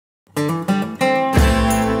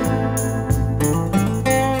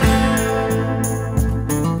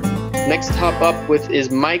next hop up with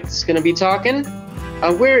is Mike's going to be talking.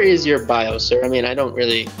 Where is your bio, sir? I mean, I don't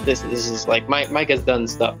really. This is like Mike has done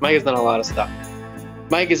stuff. Mike has done a lot of stuff.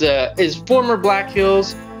 Mike is former Black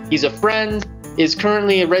Hills. He's a friend. Is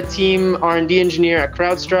currently a red team R&D engineer at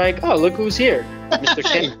CrowdStrike. Oh, look who's here, Mr.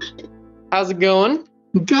 Ken. How's it going?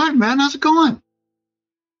 Good, man. How's it going?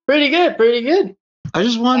 Pretty good. Pretty good. I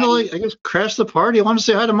just wanted to, I guess, crash the party. I want to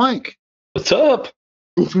say hi to Mike. What's up?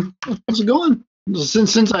 How's it going?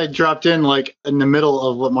 Since I dropped in like in the middle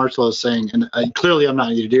of what Marcelo was saying, and clearly I'm not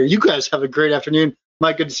needed here. You guys have a great afternoon.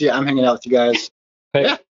 Mike, good to see you. I'm hanging out with you guys. Hey.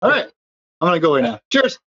 Yeah. All right. I'm gonna go right now.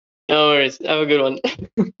 Cheers. No worries. Have a good one.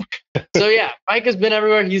 So yeah, Mike has been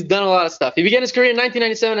everywhere. He's done a lot of stuff. He began his career in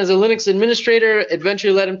 1997 as a Linux administrator.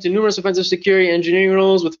 Adventure led him to numerous offensive security engineering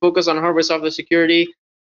roles with focus on hardware software security.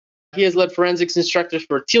 He has led forensics instructors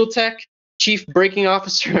for Teal Tech, chief breaking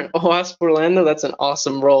officer at OWASP Orlando. That's an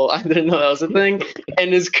awesome role. I didn't know that was a thing.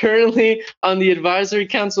 And is currently on the advisory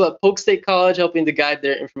council at Polk State College, helping to guide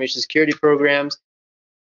their information security programs.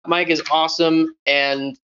 Mike is awesome,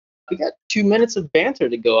 and we got 2 minutes of banter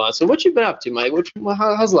to go on. So what you been up to, Mike?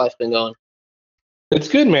 How's life been going? It's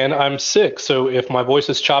good, man. I'm sick, so if my voice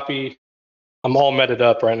is choppy, I'm all meted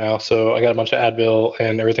up right now. So I got a bunch of Advil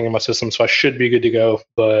and everything in my system, so I should be good to go.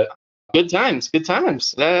 But good times. That's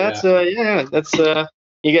you got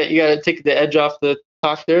to take the edge off the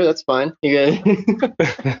talk there. That's fine. You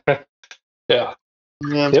got yeah.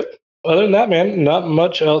 Yep. Other than that, man, not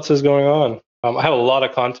much else is going on. I have a lot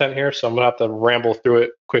of content here, so I'm gonna have to ramble through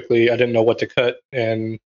it quickly. I didn't know what to cut,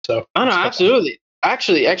 and so. Oh no, absolutely.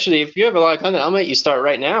 Actually, if you have a lot of content, I'll let you start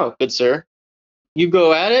right now, good sir. You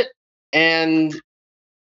go at it, and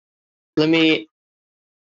let me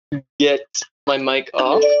get my mic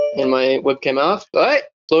off and my webcam off. All right,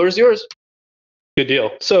 floor is yours. Good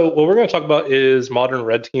deal. So what we're going to talk about is modern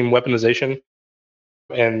red team weaponization.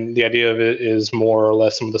 And the idea of it is more or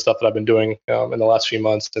less some of the stuff that I've been doing in the last few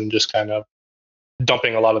months and just kind of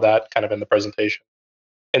dumping a lot of that kind of in the presentation.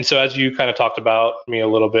 And so as you kind of talked about me a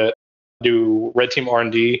little bit, I do red team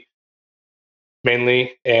R&D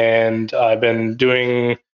mainly, and I've been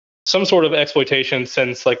doing some sort of exploitation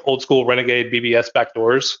since like old school Renegade BBS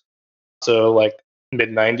backdoors. So like mid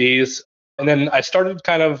 90s. And then I started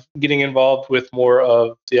kind of getting involved with more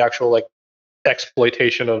of the actual like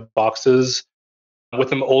exploitation of boxes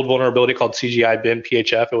with an old vulnerability called CGI bin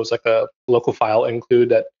PHF. It was like a local file include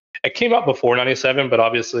that it came out before 97, but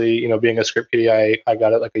obviously, you know, being a script kiddie, I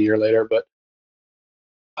got it like a year later. But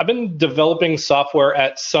I've been developing software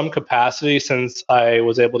at some capacity since I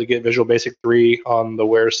was able to get Visual Basic 3 on the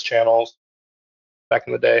Where's channels back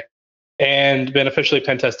in the day, and been officially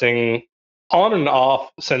pen testing on and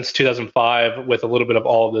off since 2005 with a little bit of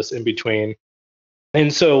all of this in between.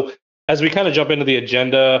 And so as we kind of jump into the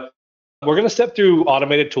agenda, we're going to step through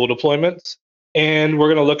automated tool deployments, and we're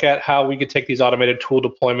going to look at how we could take these automated tool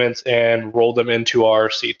deployments and roll them into our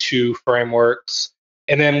C2 frameworks.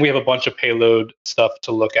 And then we have a bunch of payload stuff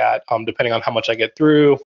to look at, depending on how much I get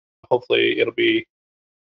through. Hopefully it'll be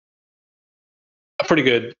a pretty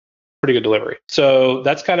good delivery. So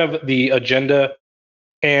that's kind of the agenda.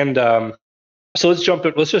 And so let's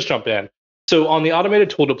just jump in. So on the automated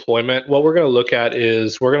tool deployment, what we're going to look at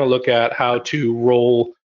is we're going to look at how to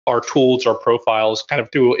roll our tools or profiles kind of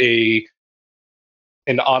through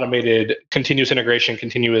an automated continuous integration,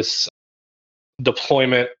 continuous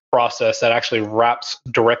deployment process that actually wraps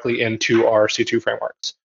directly into our C2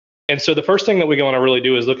 frameworks. And so the first thing that we want to really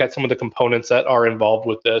do is look at some of the components that are involved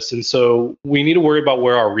with this. And so we need to worry about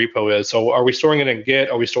where our repo is. So are we storing it in Git?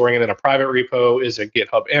 Are we storing it in a private repo? Is it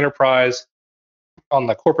GitHub Enterprise on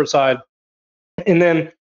the corporate side? And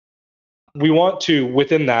then we want to,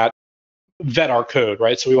 within that, vet our code,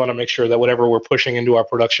 right? So we want to make sure that whatever we're pushing into our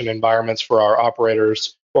production environments for our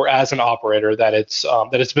operators, or as an operator, that it's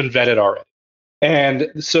been vetted already.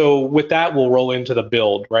 And so with that, we'll roll into the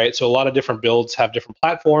build, right? So a lot of different builds have different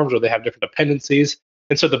platforms or they have different dependencies.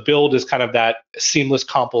 And so the build is kind of that seamless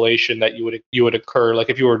compilation that you would occur, like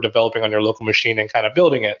if you were developing on your local machine and kind of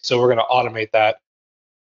building it. So we're going to automate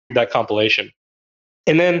that compilation.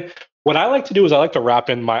 And then what I like to do is I like to wrap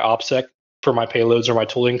in my OPSEC for my payloads or my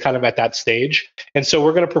tooling kind of at that stage. And so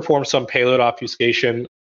we're going to perform some payload obfuscation,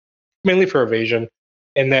 mainly for evasion.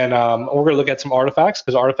 And then we're going to look at some artifacts,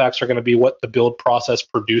 because artifacts are going to be what the build process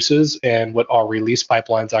produces and what our release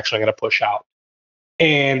pipeline is actually going to push out.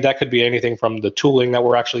 And that could be anything from the tooling that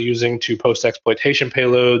we're actually using to post-exploitation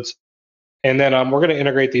payloads. And then we're going to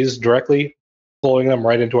integrate these directly, flowing them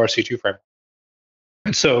right into our C2 framework.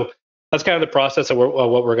 And so that's kind of the process of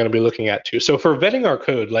what we're going to be looking at too. So for vetting our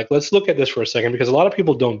code, like let's look at this for a second, because a lot of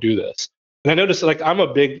people don't do this. And I noticed, like I'm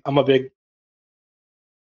a big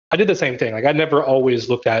I did the same thing. Like I never always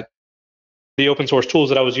looked at the open source tools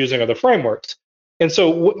that I was using or the frameworks. And so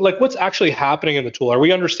what's actually happening in the tool? Are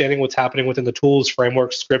we understanding what's happening within the tools,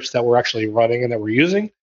 frameworks, scripts that we're actually running and that we're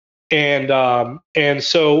using? And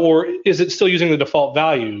so, or is it still using the default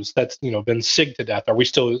values that's been SIG to death? Are we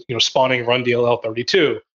still spawning run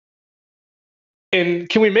DLL32? And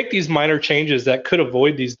can we make these minor changes that could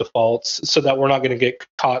avoid these defaults so that we're not going to get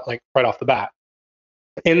caught like right off the bat?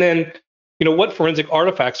 And then, what forensic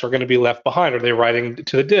artifacts are going to be left behind? Are they writing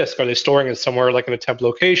to the disk? Are they storing it somewhere like in a temp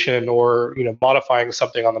location, or modifying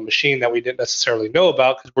something on the machine that we didn't necessarily know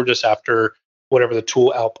about because we're just after whatever the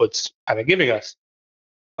tool output's kind of giving us?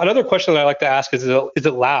 Another question that I like to ask is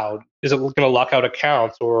it loud? Is it going to lock out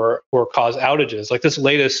accounts or cause outages? Like this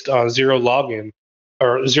latest zero login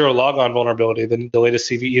or zero logon vulnerability, the latest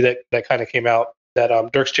CVE that kind of came out that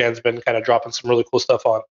Dirkjan's been kind of dropping some really cool stuff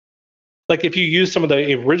on. Like if you use some of the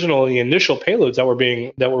initial payloads that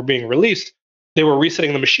were being released, they were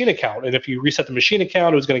resetting the machine account. And if you reset the machine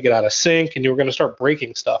account, it was going to get out of sync and you were going to start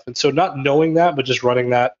breaking stuff. And so not knowing that, but just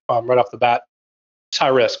running that right off the bat, it's high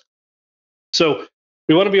risk. So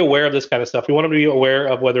we want to be aware of this kind of stuff. We want to be aware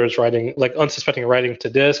of whether it's writing, like unsuspecting writing to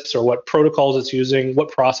disks, or what protocols it's using,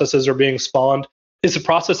 what processes are being spawned. Is the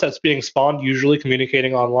process that's being spawned usually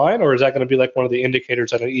communicating online, or is that going to be like one of the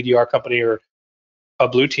indicators that an EDR company or a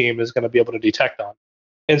blue team is going to be able to detect on?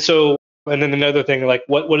 And then another thing, like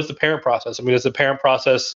what is the parent process? I mean, is the parent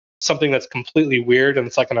process something that's completely weird and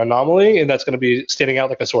it's like an anomaly and that's going to be standing out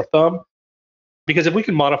like a sore thumb? Because if we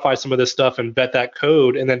can modify some of this stuff and vet that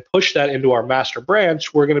code and then push that into our master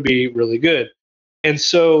branch, we're going to be really good. And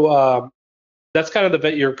so that's kind of the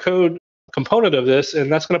vet your code component of this,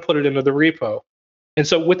 and that's going to put it into the repo. And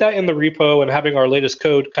so with that in the repo and having our latest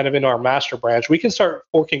code kind of in our master branch, we can start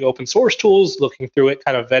forking open source tools, looking through it,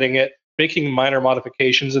 kind of vetting it, making minor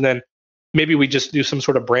modifications, and then maybe we just do some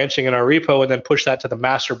sort of branching in our repo and then push that to the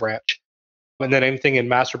master branch. And then anything in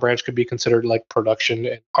master branch could be considered like production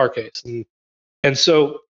in our case. And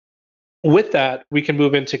so with that, we can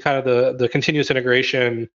move into kind of the continuous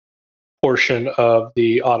integration portion of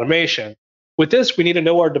the automation. With this, we need to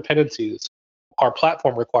know our dependencies, our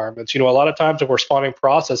platform requirements. A lot of times if we're spawning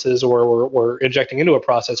processes or we're injecting into a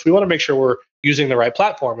process, we want to make sure we're using the right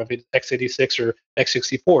platform, if it's x86 or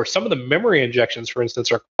x64. Some of the memory injections, for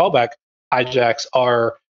instance, or callback hijacks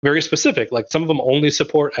are very specific. Like some of them only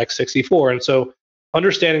support x64. And so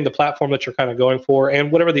understanding the platform that you're kind of going for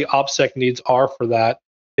and whatever the OPSEC needs are for that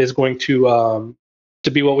is going to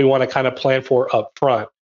be what we want to kind of plan for up front.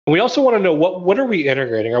 And we also want to know what are we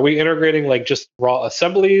integrating? Are we integrating like just raw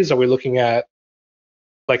assemblies? Are we looking at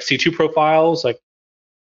like C2 profiles, like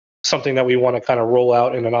something that we want to kind of roll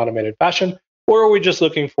out in an automated fashion? Or are we just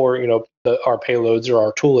looking for our payloads or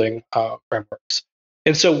our tooling frameworks?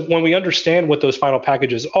 And so when we understand what those final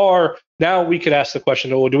packages are, now we could ask the question,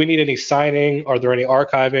 well, do we need any signing? Are there any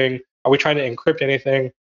archiving? Are we trying to encrypt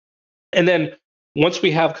anything? And then once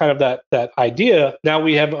we have kind of that idea, now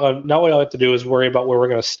we have now what I have to do is worry about where we're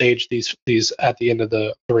going to stage these at the end of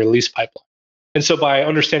the release pipeline. And so by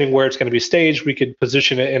understanding where it's going to be staged, we could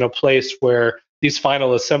position it in a place where these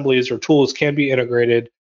final assemblies or tools can be integrated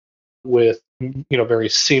with very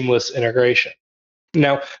seamless integration.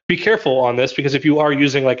 Now, be careful on this, because if you are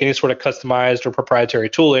using like any sort of customized or proprietary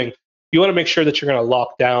tooling, you want to make sure that you're going to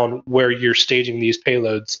lock down where you're staging these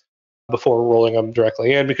payloads before rolling them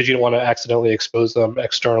directly in, because you don't want to accidentally expose them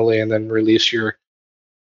externally and then release your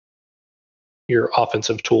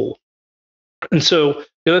offensive tool. And so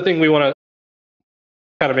the other thing we want to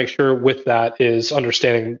kind of make sure with that is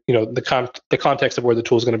understanding, the context of where the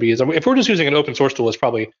tool is going to be. If we're just using an open source tool, it's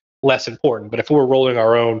probably less important. But if we're rolling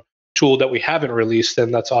our own tool that we haven't released,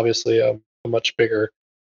 then that's obviously a much bigger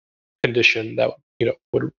condition that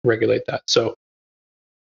would regulate that. So,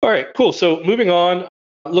 all right, cool. So moving on,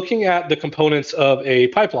 looking at the components of a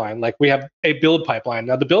pipeline, like we have a build pipeline.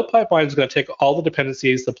 Now the build pipeline is going to take all the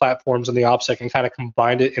dependencies, the platforms, and the OPSEC and kind of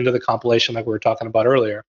combine it into the compilation like we were talking about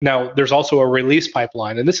earlier. Now there's also a release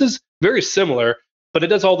pipeline, and this is very similar, but it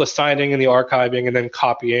does all the signing and the archiving and then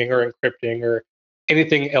copying or encrypting or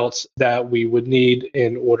anything else that we would need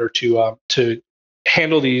in order to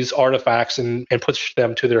handle these artifacts and push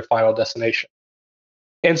them to their final destination.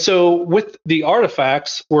 And so with the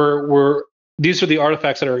artifacts, these are the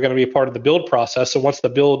artifacts that are going to be a part of the build process. So once the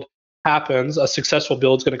build happens, a successful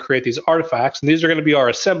build is going to create these artifacts, and these are going to be our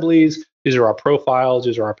assemblies, these are our profiles,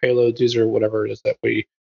 these are our payloads, these are whatever it is that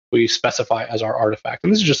we specify as our artifact.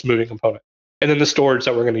 And this is just a moving component. And then the storage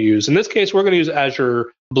that we're going to use. In this case, we're going to use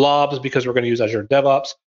Azure Blobs because we're going to use Azure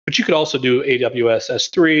DevOps, but you could also do AWS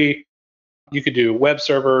S3, you could do web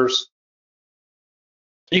servers,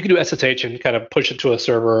 You can do SSH and kind of push it to a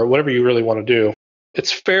server or whatever you really want to do.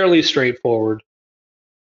 It's fairly straightforward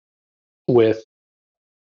with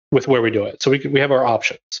where we do it. So we have our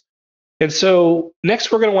options. And so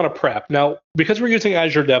next we're going to want to prep. Now, because we're using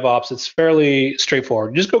Azure DevOps, it's fairly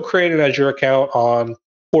straightforward. Just go create an Azure account on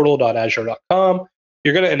portal.azure.com.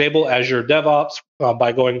 You're going to enable Azure DevOps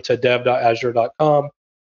by going to dev.azure.com.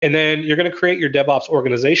 And then you're going to create your DevOps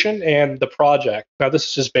organization and the project. Now, this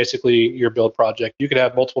is just basically your build project. You could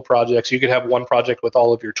have multiple projects. You could have one project with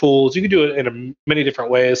all of your tools. You could do it in many different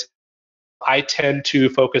ways. I tend to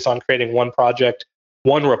focus on creating one project,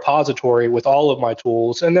 one repository with all of my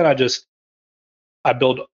tools, and then I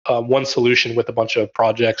build one solution with a bunch of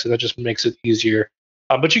projects, and that just makes it easier.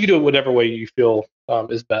 But you can do it whatever way you feel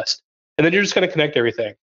is best. And then you're just going to connect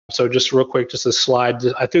everything. So just real quick, just a slide.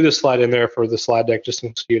 I threw this slide in there for the slide deck just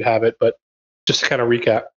so you'd have it, but just to kind of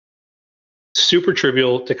recap. Super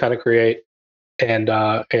trivial to kind of create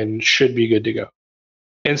and should be good to go.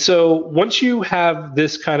 And so once you have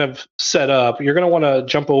this kind of set up, you're going to want to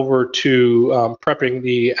jump over to prepping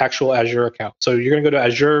the actual Azure account. So you're going to go to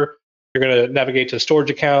Azure, you're going to navigate to storage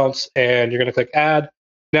accounts, and you're going to click add.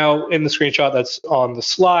 Now, in the screenshot that's on the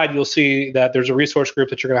slide, you'll see that there's a resource group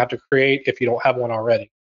that you're going to have to create if you don't have one already.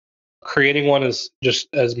 Creating one is just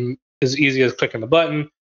as easy as clicking the button.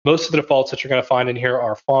 Most of the defaults that you're going to find in here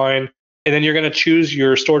are fine. And then you're going to choose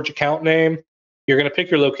your storage account name. You're going to pick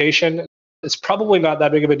your location. It's probably not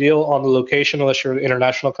that big of a deal on the location unless you're an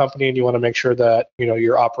international company and you want to make sure that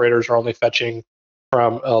your operators are only fetching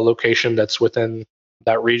from a location that's within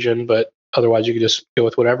that region. But otherwise, you can just go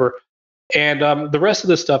with whatever. And the rest of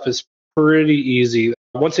this stuff is pretty easy.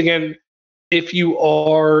 Once again, if you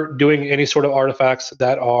are doing any sort of artifacts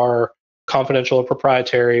that are confidential or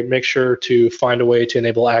proprietary, make sure to find a way to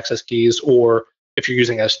enable access keys, or if you're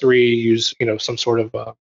using S3, use some sort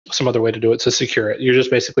of some other way to do it to secure it. You're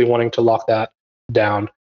just basically wanting to lock that down.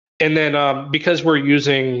 And then because we're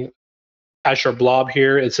using Azure Blob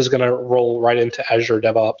here, it's just going to roll right into Azure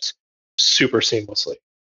DevOps super seamlessly.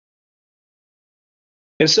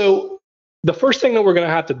 And so the first thing that we're going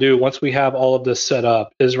to have to do once we have all of this set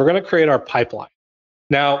up is we're going to create our pipeline.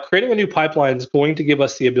 Now, creating a new pipeline is going to give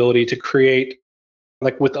us the ability to create,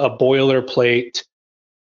 like with a boilerplate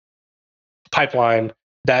pipeline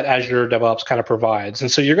that Azure DevOps kind of provides.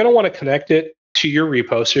 And so you're going to want to connect it to your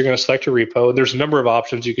repo. So you're going to select your repo. There's a number of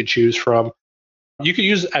options you could choose from. You could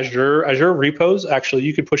use Azure repos. Actually,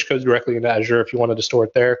 you could push code directly into Azure if you wanted to store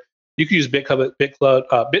it there. You could use Bitbucket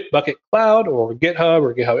Cloud or GitHub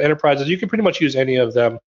or GitHub Enterprises. You can pretty much use any of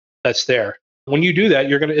them that's there. When you do that,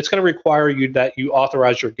 it's going to require you that you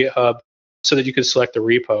authorize your GitHub so that you can select the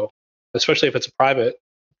repo, especially if it's a private,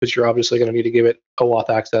 because you're obviously going to need to give it OAuth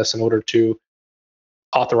access in order to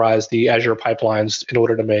authorize the Azure pipelines in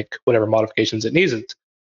order to make whatever modifications it needs.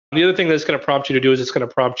 The other thing that's going to prompt you to do is it's going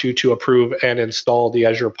to prompt you to approve and install the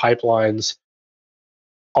Azure pipelines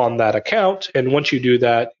on that account. And once you do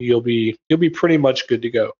that, you'll be pretty much good to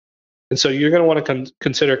go. And so you're going to want to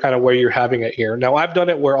consider kind of where you're having it here. Now, I've done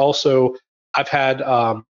it where also I've had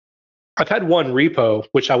one repo,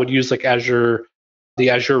 which I would use like the Azure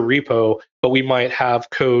repo, but we might have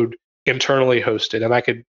code internally hosted, and I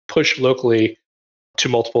could push locally to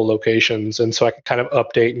multiple locations. And so I can kind of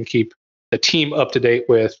update and keep the team up to date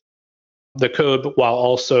with the code while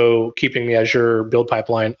also keeping the Azure build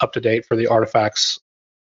pipeline up to date for the artifacts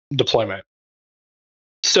deployment.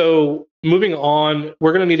 So moving on,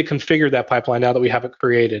 we're going to need to configure that pipeline now that we have it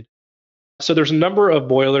created. So there's a number of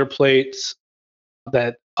boilerplates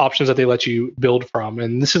options that they let you build from.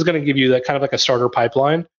 And this is going to give you that kind of like a starter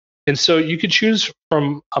pipeline. And so you could choose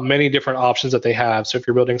from many different options that they have. So if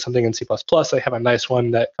you're building something in C++, they have a nice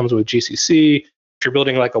one that comes with GCC. If you're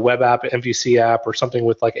building like a web app, MVC app, or something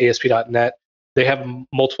with like ASP.NET, they have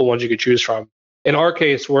multiple ones you could choose from. In our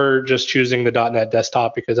case, we're just choosing the .NET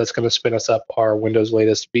desktop because that's going to spin us up our Windows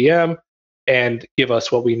latest VM and give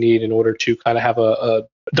us what we need in order to kind of have a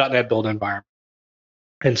 .NET build environment.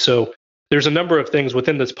 And so there's a number of things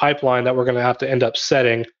within this pipeline that we're going to have to end up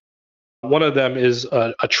setting. One of them is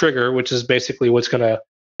a trigger, which is basically what's going to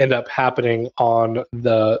end up happening on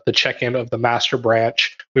the check-in of the master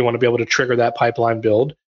branch. We want to be able to trigger that pipeline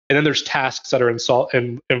build. And then there's tasks that are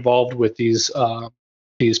involved with these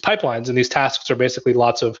pipelines. And these tasks are basically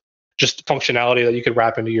lots of just functionality that you could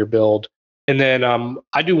wrap into your build. And then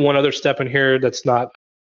I do one other step in here that's not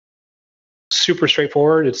super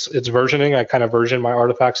straightforward. It's versioning. I kind of version my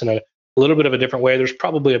artifacts in a little bit of a different way. There's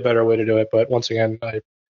probably a better way to do it, but once again, I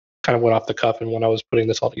kind of went off the cuff and when I was putting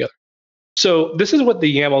this all together. So this is what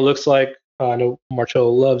the YAML looks like. I know Marcello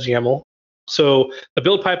loves YAML. So the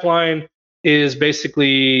build pipeline is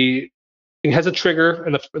basically it has a trigger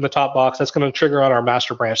in the top box that's going to trigger on our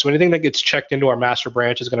master branch. So anything that gets checked into our master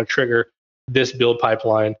branch is going to trigger this build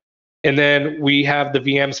pipeline. And then we have the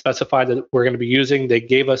VM specified that we're going to be using. They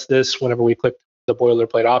gave us this whenever we clicked the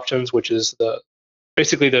boilerplate options, which is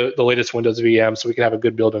basically the latest Windows VM, so we can have a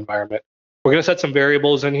good build environment. We're going to set some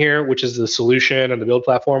variables in here, which is the solution and the build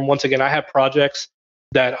platform. Once again, I have projects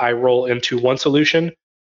that I roll into one solution,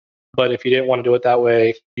 but if you didn't want to do it that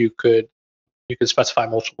way, you could specify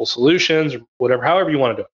multiple solutions or whatever, however you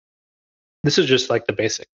want to do it. This is just like the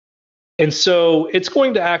basic. And so it's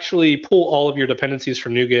going to actually pull all of your dependencies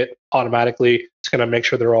from NuGet automatically. It's going to make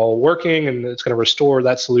sure they're all working, and it's going to restore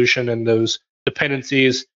that solution and those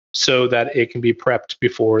dependencies so that it can be prepped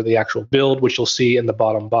before the actual build, which you'll see in the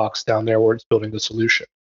bottom box down there where it's building the solution.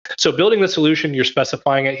 So building the solution, you're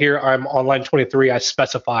specifying it here. I'm on line 23. I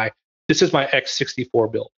specify this is my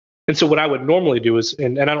x64 build. And so what I would normally do is,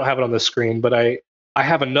 and I don't have it on the screen, but I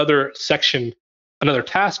have another section, another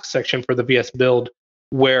task section for the VS build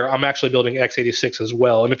where I'm actually building x86 as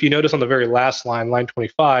well. And if you notice on the very last line, line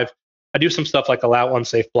 25, I do some stuff like allow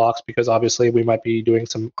unsafe blocks because obviously we might be doing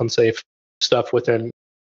some unsafe stuff within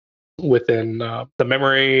the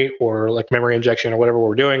memory or like memory injection or whatever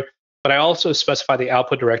we're doing. But I also specify the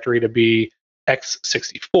output directory to be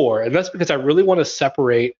x64. And that's because I really want to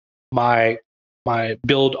separate my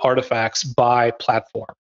build artifacts by platform.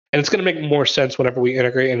 And it's going to make more sense whenever we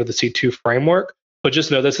integrate into the C2 framework, but just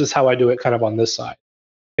know this is how I do it kind of on this side.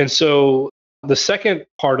 And so the second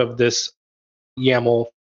part of this YAML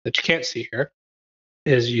that you can't see here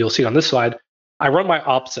is you'll see on this slide, I run my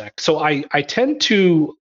OPSEC. So I tend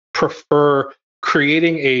to prefer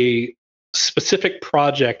creating a specific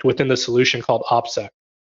project within the solution called OPSEC.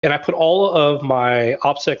 And I put all of my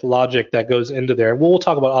OPSEC logic that goes into there. We'll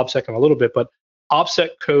talk about OPSEC in a little bit, but OPSEC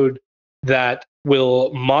code that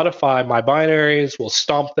will modify my binaries, will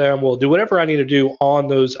stomp them, will do whatever I need to do on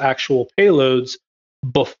those actual payloads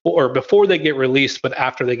before they get released, but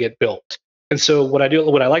after they get built. And so what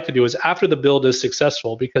I like to do is after the build is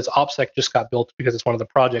successful, because OPSEC just got built because it's one of the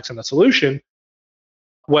projects in the solution,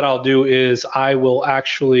 what I'll do is I will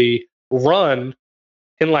actually run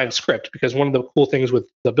inline script, because one of the cool things with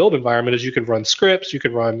the build environment is you can run scripts, you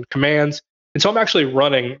can run commands. And so I'm actually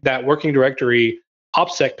running that working directory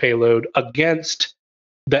OPSEC payload against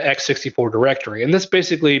the x64 directory. And this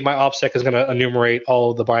basically, my OPSEC is going to enumerate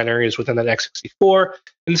all of the binaries within that x64,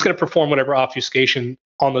 and it's going to perform whatever obfuscation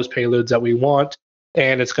on those payloads that we want.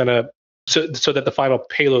 And it's going to, so that the final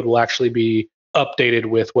payload will actually be updated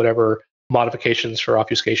with whatever modifications for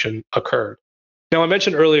obfuscation occurred. Now, I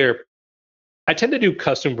mentioned earlier, I tend to do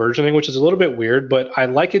custom versioning, which is a little bit weird, but I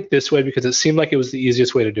like it this way because it seemed like it was the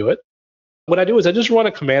easiest way to do it. What I do is I just run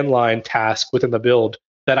a command line task within the build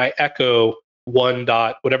that I echo one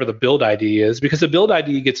dot whatever the build ID is, because the build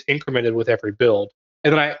ID gets incremented with every build.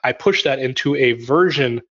 And then I push that into a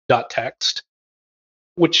version.txt,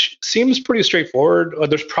 which seems pretty straightforward.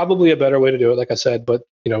 There's probably a better way to do it, like I said, but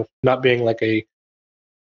not being like a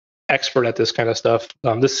expert at this kind of stuff,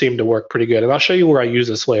 this seemed to work pretty good. And I'll show you where I use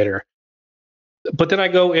this later. But then I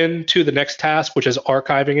go into the next task, which is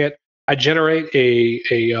archiving it. I generate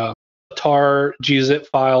a tar gzip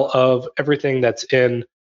file of everything that's in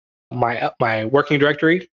my working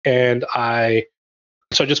directory, and I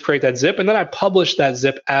just create that zip, and then I publish that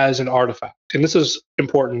zip as an artifact. And this is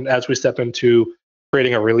important as we step into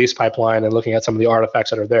creating a release pipeline and looking at some of the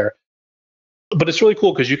artifacts that are there. But it's really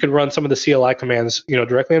cool because you can run some of the CLI commands,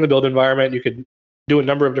 directly in the build environment. You could do a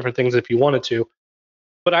number of different things if you wanted to.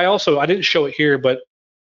 But I didn't show it here, but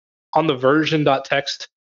on the version.txt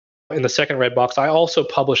in the second red box, I also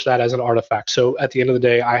publish that as an artifact. So at the end of the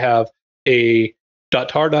day, I have a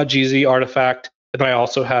 .tar.gz artifact, and then I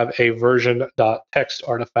also have a version.txt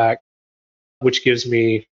artifact, which gives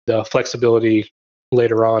me the flexibility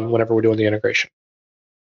later on whenever we're doing the integration.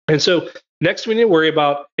 And so next we need to worry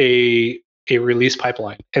about a release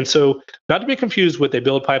pipeline. And so not to be confused with a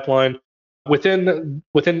build pipeline, within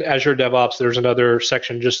Azure DevOps, there's another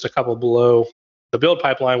section just a couple below the build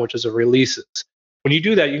pipeline, which is a releases. When you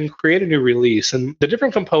do that, you can create a new release. And the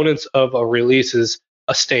different components of a release is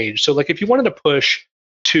a stage. So like if you wanted to push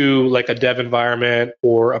to like a dev environment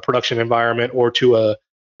or a production environment or to a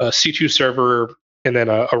C2 server and then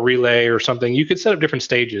a relay or something, you could set up different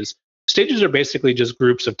stages. Stages are basically just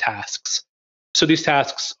groups of tasks. So these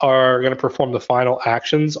tasks are going to perform the final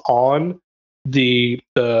actions on the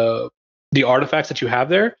artifacts that you have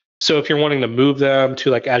there. So if you're wanting to move them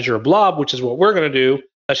to like Azure Blob, which is what we're going to do,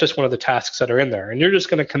 that's just one of the tasks that are in there. And you're just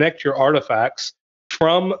going to connect your artifacts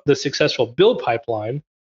from the successful build pipeline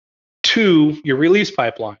to your release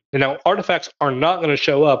pipeline. And now artifacts are not going to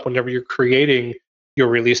show up whenever you're creating your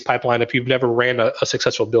release pipeline if you've never ran a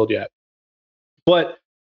successful build yet. But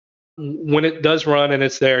when it does run and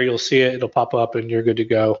it's there, you'll see it, it'll pop up and you're good to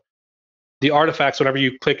go. The artifacts, whenever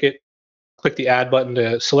you click the add button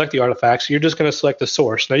to select the artifacts, you're just going to select the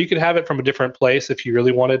source. Now you could have it from a different place if you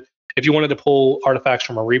really wanted. If you wanted to pull artifacts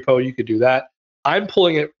from a repo, you could do that. I'm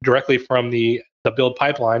pulling it directly from the build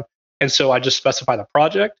pipeline. And so I just specify the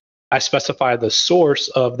project, I specify the source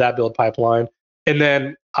of that build pipeline, and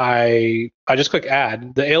then I just click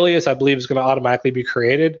add. The alias, I believe, is going to automatically be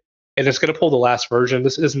created, and it's going to pull the last version.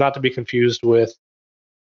 This is not to be confused with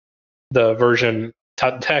the version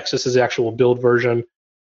text. This is the actual build version.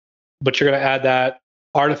 But you're going to add that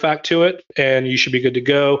artifact to it, and you should be good to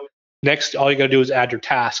go. Next, all you got to do is add your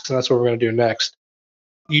tasks, and that's what we're going to do next.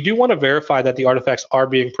 You do want to verify that the artifacts are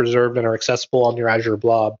being preserved and are accessible on your Azure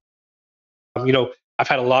blob. I've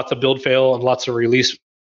had lots of build fail and lots of release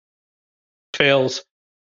fails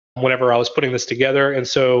whenever I was putting this together, and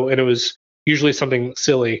it was usually something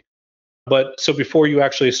silly. But so before you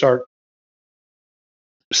actually start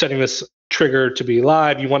setting this trigger to be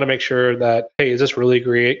live, you want to make sure that, hey, is this really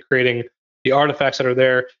creating the artifacts that are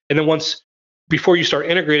there? And then before you start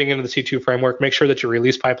integrating into the C2 framework, make sure that your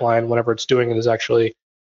release pipeline, whenever it's doing it, is actually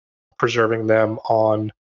preserving them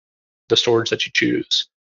on the storage that you choose.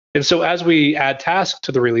 And so as we add tasks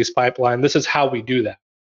to the release pipeline, this is how we do that.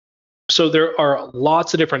 So there are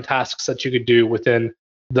lots of different tasks that you could do within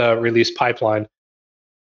the release pipeline.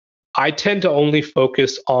 I tend to only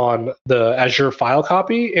focus on the Azure file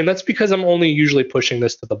copy, and that's because I'm only usually pushing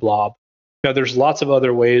this to the blob. Now, there's lots of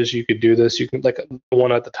other ways you could do this. You can, like the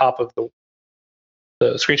one at the top of the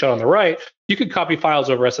screenshot on the right, you could copy files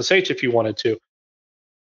over SSH if you wanted to.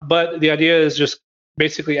 But the idea is just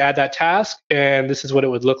basically add that task, and this is what it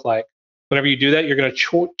would look like. Whenever you do that, you're going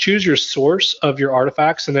to choose your source of your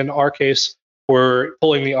artifacts, and in our case, we're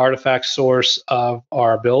pulling the artifact source of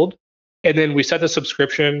our build. And then we set the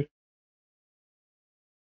subscription,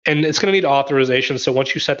 and it's going to need authorization. So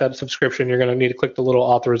once you set that subscription, you're going to need to click the little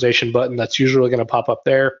authorization button that's usually going to pop up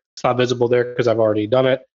there. It's not visible there because I've already done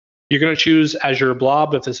it. You're going to choose Azure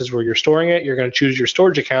Blob if this is where you're storing it. You're going to choose your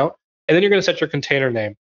storage account, and then you're going to set your container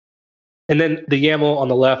name. And then the YAML on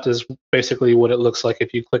the left is basically what it looks like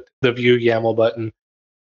if you click the View YAML button.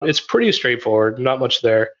 It's pretty straightforward, not much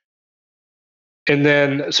there. And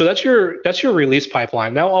then, so that's your release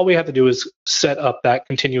pipeline. Now all we have to do is set up that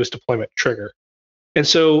continuous deployment trigger. And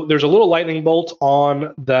so there's a little lightning bolt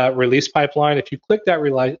on the release pipeline. If you click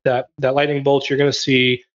that lightning bolt, you're going to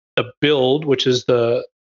see the build, which is the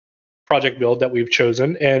project build that we've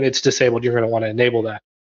chosen, and it's disabled. You're going to want to enable that.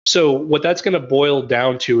 So what that's going to boil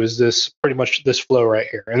down to is this pretty much this flow right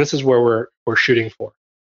here, and this is where we're shooting for.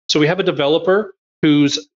 So we have a developer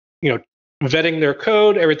who's vetting their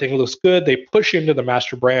code. Everything looks good. They push into the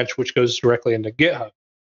master branch, which goes directly into GitHub.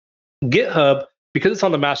 GitHub, because it's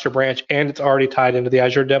on the master branch and it's already tied into the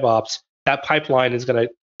Azure DevOps, that pipeline is going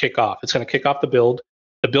to kick off. It's going to kick off the build.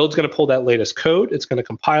 The build's going to pull that latest code. It's going to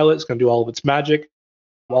compile it. It's going to do all of its magic,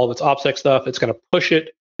 all of its OPSEC stuff. It's going to push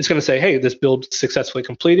it. It's going to say, hey, this build successfully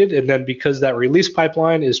completed. And then because that release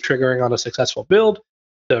pipeline is triggering on a successful build,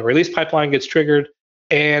 the release pipeline gets triggered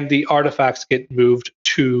and the artifacts get moved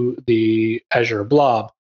to the Azure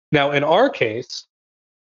blob. Now, in our case,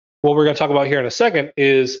 what we're going to talk about here in a second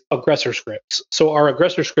is aggressor scripts. So our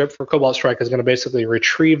aggressor script for Cobalt Strike is going to basically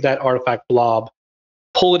retrieve that artifact blob,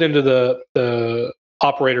 pull it into the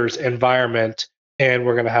operator's environment, and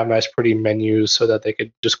we're going to have nice pretty menus so that they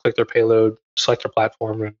could just click their payload, select their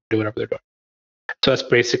platform, and do whatever they're doing. So that's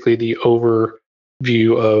basically the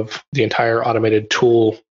overview of the entire automated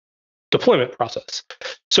tool deployment process.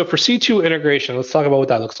 So for C2 integration, let's talk about what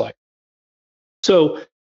that looks like. So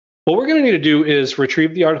what we're going to need to do is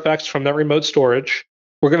retrieve the artifacts from that remote storage.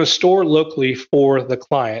 We're going to store locally for the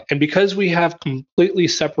client. And because we have completely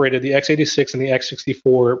separated the x86 and the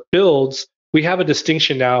x64 builds, we have a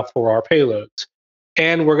distinction now for our payloads.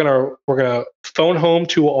 And we're gonna phone home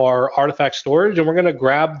to our artifact storage, and we're gonna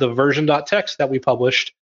grab the version.txt that we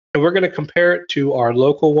published, and we're gonna compare it to our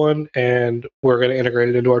local one, and we're gonna integrate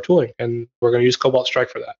it into our tooling, and we're gonna use Cobalt Strike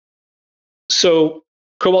for that. So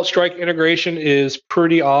Cobalt Strike integration is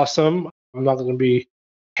pretty awesome. I'm not gonna be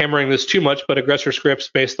hammering this too much, but aggressor scripts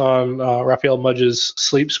based on Raphael Mudge's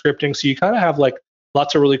sleep scripting. So you kind of have like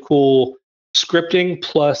lots of really cool scripting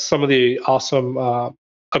plus some of the awesome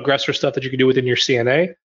aggressor stuff that you can do within your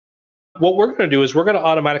CNA. What we're going to do is we're going to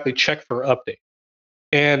automatically check for update.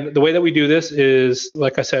 And the way that we do this is,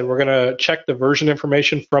 like I said, we're going to check the version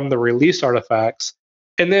information from the release artifacts.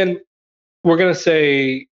 And then we're going to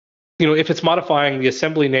say, if it's modifying the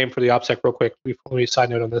assembly name for the OPSEC real quick, before we side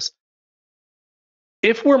note on this.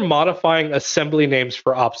 if we're modifying assembly names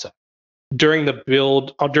for OPSEC during the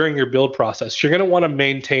build, during your build process, you're going to want to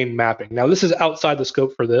maintain mapping. Now, this is outside the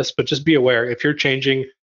scope for this, but just be aware if you're changing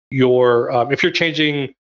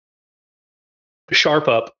sharp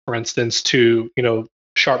up, for instance, to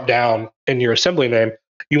sharp down in your assembly name,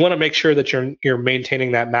 you want to make sure that you're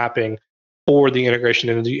maintaining that mapping for the integration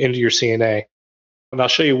into your CNA. And I'll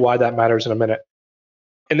show you why that matters in a minute.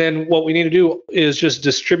 And then what we need to do is just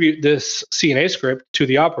distribute this CNA script to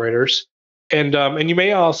the operators. And you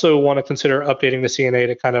may also want to consider updating the CNA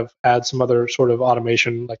to kind of add some other sort of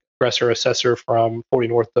automation, like Aggressor Assessor from 40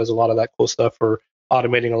 North does a lot of that cool stuff for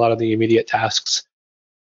automating a lot of the immediate tasks.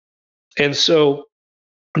 And so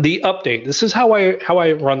the update, this is how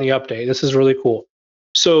I run the update. This is really cool.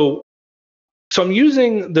 So I'm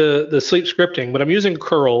using the sleep scripting, but I'm using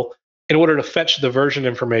curl in order to fetch the version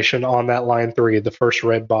information on that line 3, the first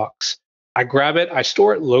red box. I grab it, I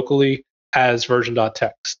store it locally as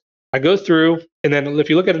version.txt. I go through, and then if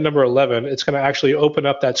you look at number 11, it's going to actually open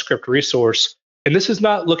up that script resource. And this is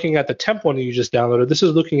not looking at the temp one that you just downloaded. This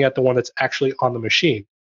is looking at the one that's actually on the machine.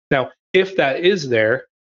 Now, if that is there,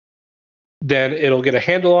 then it'll get a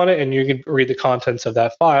handle on it, and you can read the contents of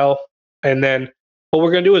that file. And then what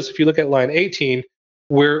we're going to do is, if you look at line 18,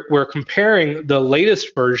 we're comparing the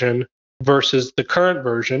latest version versus the current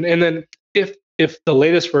version. And then if the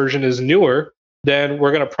latest version is newer, then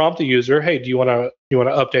we're going to prompt the user, hey, do you want to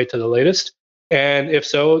update to the latest? And if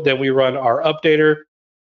so, then we run our updater,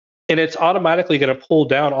 and it's automatically going to pull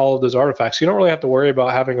down all of those artifacts. You don't really have to worry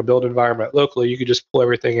about having a build environment locally. You can just pull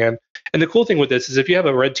everything in. And the cool thing with this is if you have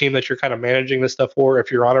a red team that you're kind of managing this stuff for,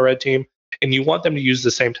 if you're on a red team and you want them to use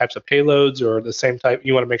the same types of payloads or the same type,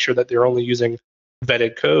 you want to make sure that they're only using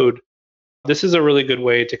vetted code. This is a really good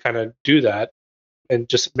way to kind of do that and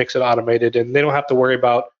just makes it automated. And they don't have to worry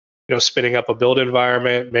about spinning up a build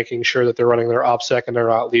environment, making sure that they're running their OPSEC and they're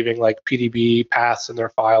not leaving like PDB paths in their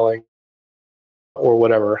filing or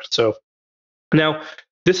whatever. So now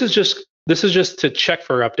this is just to check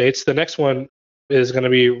for updates. The next one is going to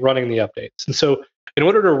be running the updates. And so in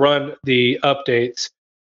order to run the updates,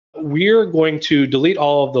 we're going to delete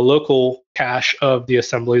all of the local cache of the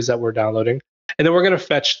assemblies that we're downloading. And then we're going to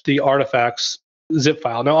fetch the artifacts zip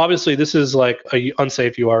file. Now, obviously, this is like a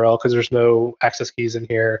unsafe URL because there's no access keys in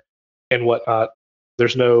here and whatnot.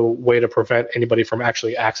 There's no way to prevent anybody from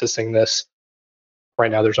actually accessing this.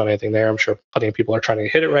 Right now, there's not anything there. I'm sure plenty of people are trying to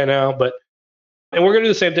hit it right now. And we're going to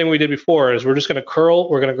do the same thing we did before, is we're just going to curl.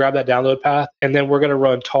 We're going to grab that download path, and then we're going to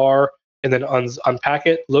run tar and then unpack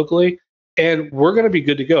it locally. And we're going to be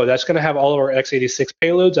good to go. That's going to have all of our x86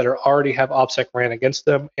 payloads that already have OPSEC ran against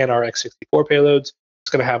them, and our x64 payloads. It's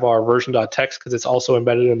going to have our version.txt because it's also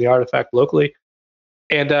embedded in the artifact locally.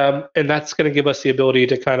 And that's going to give us the ability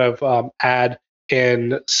to kind of add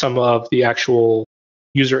in some of the actual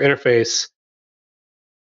user interface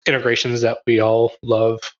integrations that we all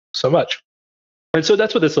love so much. And so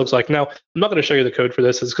that's what this looks like. Now, I'm not going to show you the code for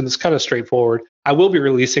this because it's kind of straightforward. I will be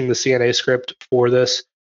releasing the CNA script for this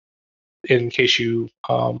in case you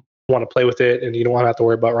want to play with it and you don't want to have to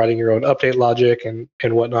worry about writing your own update logic and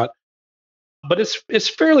whatnot. But it's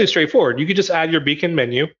fairly straightforward. You could just add your beacon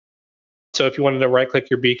menu. So if you wanted to right-click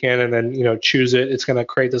your beacon and then choose it, it's going to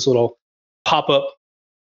create this little pop-up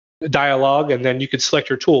dialog, and then you could select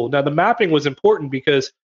your tool. Now, the mapping was important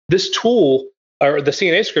because this tool, or the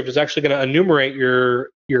CNA script, is actually going to enumerate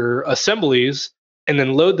your assemblies and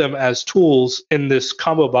then load them as tools in this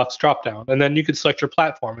combo box dropdown. And then you can select your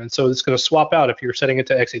platform. And so it's going to swap out, if you're setting it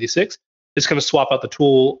to x86, it's going to swap out the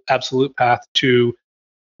tool absolute path to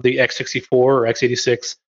the x64 or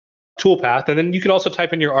x86 tool path. And then you can also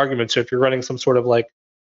type in your arguments. So if you're running some sort of like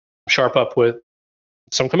sharp up with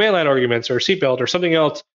some command line arguments or seatbelt or something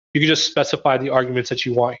else, you can just specify the arguments that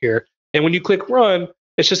you want here. And when you click run,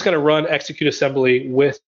 it's just going to run execute assembly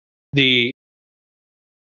with the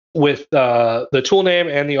tool name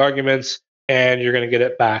and the arguments, and you're going to get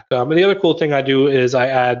it back. And the other cool thing I do is I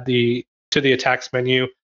add to the attacks menu,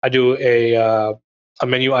 I do a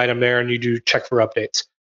menu item there, and you do check for updates.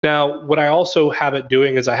 Now, what I also have it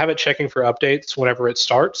doing is I have it checking for updates whenever it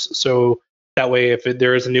starts. So that way, if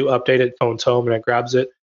there is a new update, it phones home and it grabs it.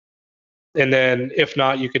 And then if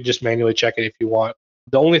not, you could just manually check it if you want.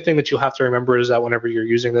 The only thing that you'll have to remember is that whenever you're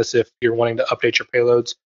using this, if you're wanting to update your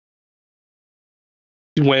payloads,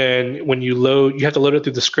 when you load, you have to load it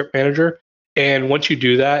through the script manager. And once you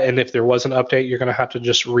do that, and if there was an update, you're going to have to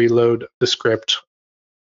just reload the script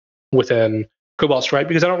within Cobalt Strike,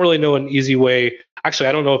 because I don't really know an easy way. Actually,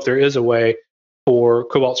 I don't know if there is a way for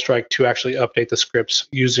Cobalt Strike to actually update the scripts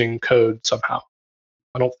using code somehow.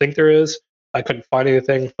 I don't think there is. I couldn't find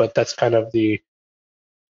anything, but that's kind of the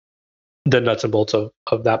the nuts and bolts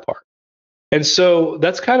of that part. And so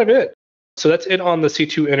that's kind of it. So that's it on the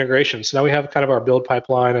C2 integration. So now we have kind of our build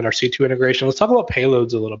pipeline and our C2 integration. Let's talk about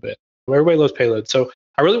payloads a little bit. Everybody loves payloads. So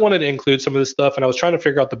I really wanted to include some of this stuff, and I was trying to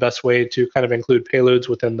figure out the best way to kind of include payloads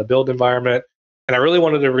within the build environment. And I really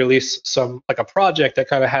wanted to release some, like a project that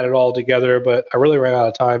kind of had it all together, but I really ran out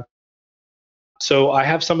of time. So I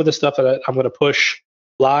have some of the stuff that I'm going to push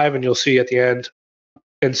live, and you'll see at the end.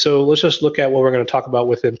 And so let's just look at what we're going to talk about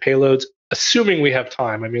within payloads, assuming we have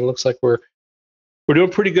time. I mean, it looks like we're doing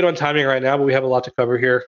pretty good on timing right now, but we have a lot to cover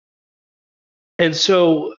here. And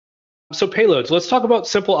so payloads, let's talk about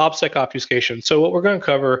simple OPSEC obfuscation. So what we're going to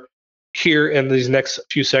cover here in these next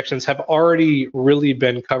few sections have already really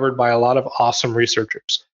been covered by a lot of awesome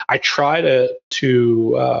researchers. I try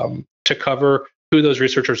to cover who those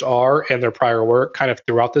researchers are and their prior work kind of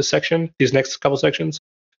throughout this section, these next couple sections.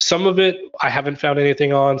 Some of it I haven't found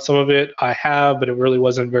anything on, some of it I have, but it really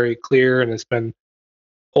wasn't very clear and it's been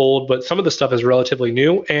old, but some of the stuff is relatively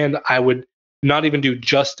new, and I would not even do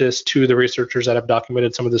justice to the researchers that have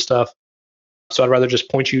documented some of this stuff. So I'd rather just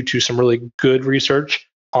point you to some really good research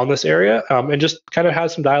on this area and just kind of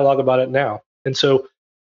have some dialogue about it now. And so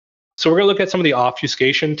we're going to look at some of the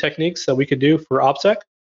obfuscation techniques that we could do for OPSEC.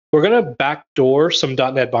 We're going to backdoor some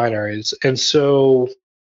 .NET binaries. And so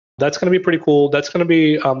that's going to be pretty cool. That's going to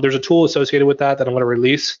be, there's a tool associated with that I'm going to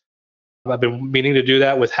release. I've been meaning to do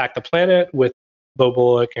that with Hack the Planet, with Bo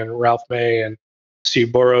Bullock and Ralph May and Steve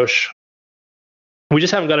Borosh. We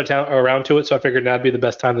just haven't got around to it, so I figured now'd be the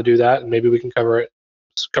best time to do that, and maybe we can cover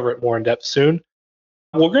it more in depth soon.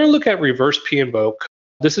 We're going to look at reverse p-invoke.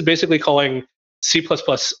 This is basically calling C++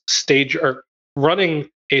 stage, or running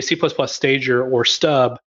a C++ stager or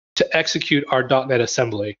stub to execute our .NET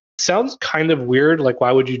assembly. Sounds kind of weird, like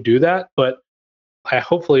why would you do that? But I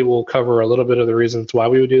hopefully will cover a little bit of the reasons why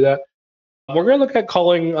we would do that. We're going to look at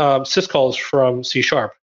calling syscalls from C#.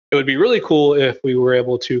 It would be really cool if we were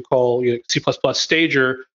able to call C++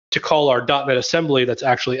 stager to call our .NET assembly that's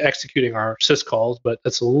actually executing our syscalls, but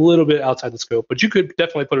that's a little bit outside the scope. But you could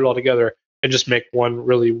definitely put it all together and just make one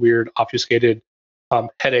really weird obfuscated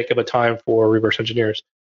headache of a time for reverse engineers.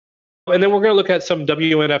 And then we're going to look at some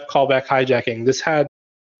WNF callback hijacking.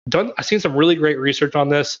 I've seen some really great research on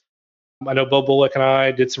this. I know Bo Bullock and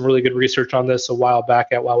I did some really good research on this a while back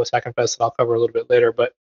at WWHF Hackin Fest that I'll cover a little bit later.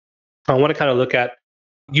 But I want to kind of look at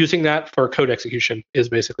using that for code execution is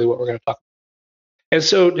basically what we're going to talk about. And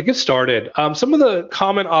so to get started, some of the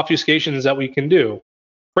common obfuscations that we can do,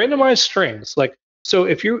 randomize strings. Like, so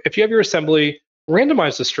if you have your assembly,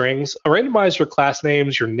 randomize the strings, randomize your class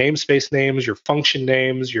names, your namespace names, your function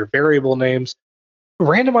names, your variable names,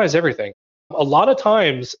 randomize everything. A lot of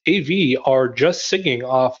times AV are just singing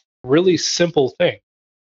off really simple thing.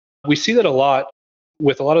 We see that a lot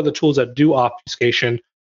with a lot of the tools that do obfuscation,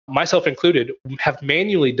 myself included, have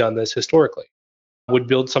manually done this historically. Would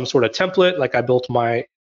build some sort of template, like I built my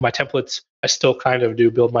templates. I still kind of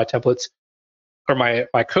do build my templates or my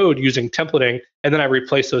code using templating, and then I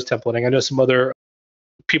replace those templating. I know some other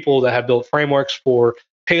people that have built frameworks for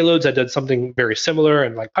payloads that did something very similar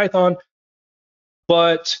in like Python.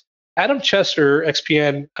 But Adam Chester,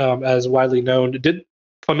 XPN, as widely known, did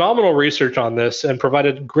phenomenal research on this and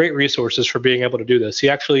provided great resources for being able to do this. He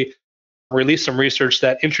actually released some research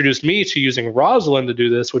that introduced me to using Roslyn to do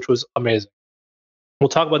this, which was amazing. We'll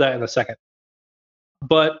talk about that in a second.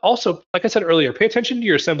 But also, like I said earlier, pay attention to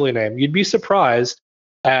your assembly name. You'd be surprised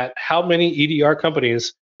at how many EDR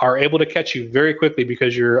companies are able to catch you very quickly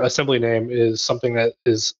because your assembly name is something that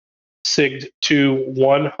is sigged to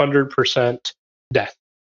 100% death.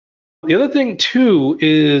 The other thing, too,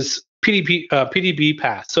 is PDB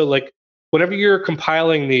path. So like whenever you're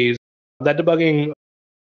compiling these, that debugging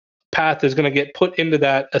path is going to get put into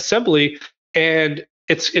that assembly, and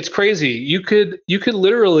it's crazy. You could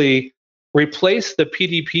literally replace the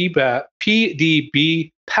PDB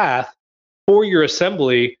path for your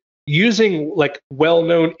assembly using like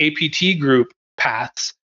well-known APT group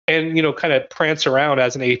paths, and kind of prance around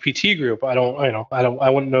as an APT group. I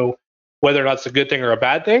wouldn't know whether or not it's a good thing or a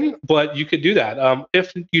bad thing, but you could do that.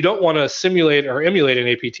 If you don't want to simulate or emulate an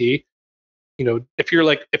APT, if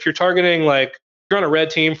you're targeting, like you're on a red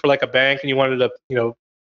team for like a bank and you wanted to,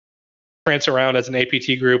 prance around as an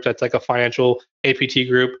APT group that's like a financial APT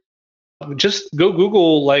group, just go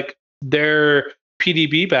Google like their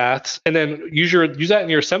PDB paths and then use that in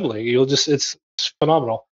your assembly. It's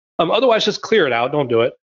phenomenal. Otherwise, just clear it out. Don't do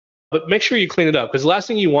it, but make sure you clean it up, because the last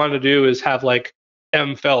thing you want to do is have like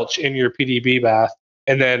M Felch in your PDB path,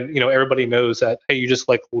 and then everybody knows that, hey, you just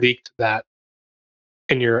like leaked that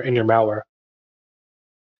in your malware.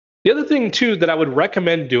 The other thing too that I would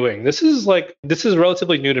recommend doing, this is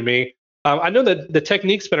relatively new to me. I know that the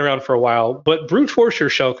technique's been around for a while, but brute force your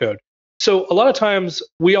shellcode. So a lot of times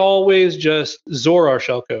we always just XOR our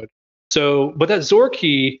shellcode. So, but that XOR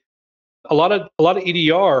key, a lot of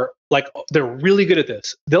EDR, like they're really good at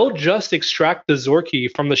this. They'll just extract the XOR key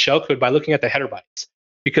from the shellcode by looking at the header bytes,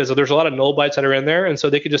 because there's a lot of null bytes that are in there, and so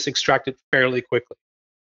they could just extract it fairly quickly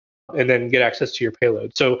and then get access to your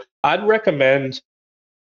payload. So I'd recommend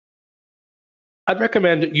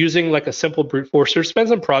using like a simple brute force. There's been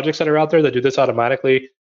some projects that are out there that do this automatically.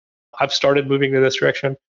 I've started moving in this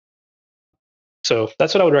direction. So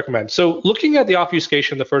that's what I would recommend. So looking at the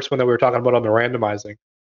obfuscation, the first one that we were talking about on the randomizing.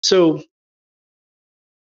 So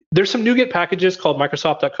there's some NuGet packages called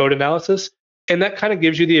Microsoft.code analysis, and that kind of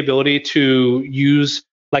gives you the ability to use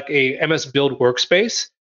like a MS build workspace.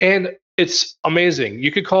 And it's amazing.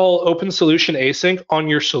 You could call open solution async on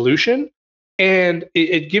your solution, and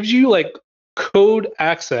it gives you like code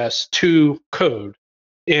access to code.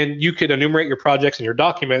 And you could enumerate your projects and your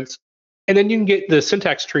documents, and then you can get the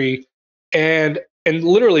syntax tree and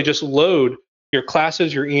literally just load your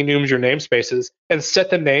classes, your enums, your namespaces, and set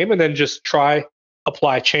the name, and then just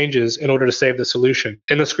apply changes in order to save the solution.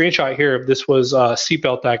 In the screenshot here, this was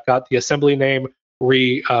seatbelt that got the assembly name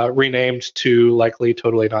renamed to likely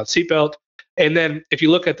totally not seatbelt. And then if you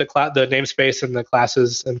look at the namespace and the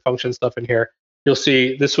classes and function stuff in here, you'll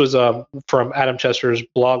see this was from Adam Chester's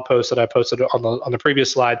blog post that I posted on the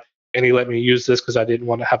previous slide, and he let me use this because I didn't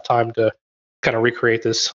want to have time to kind of recreate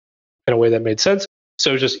this in a way that made sense.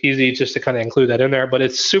 So it's just easy just to kind of include that in there, but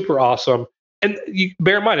it's super awesome. And you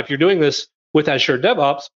bear in mind, if you're doing this with Azure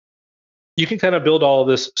DevOps, you can kind of build all of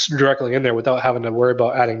this directly in there without having to worry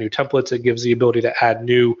about adding new templates. It gives the ability to add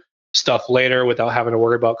new stuff later without having to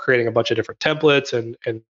worry about creating a bunch of different templates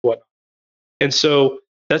and whatnot. And so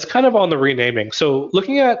that's kind of on the renaming. So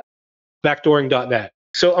looking at backdooring.net.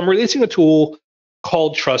 So I'm releasing a tool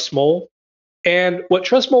called Trustmole. And what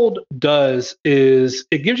Trustmole does is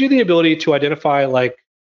it gives you the ability to identify, like,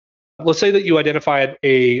 let's say that you identified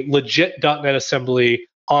a legit .NET assembly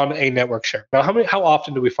on a network share. Now, how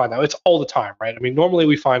often do we find that? It's all the time, right? I mean, normally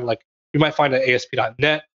we might find an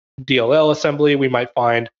ASP.NET DLL assembly. We might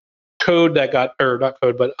find code that got, or not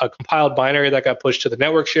code, but a compiled binary that got pushed to the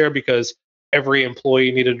network share because every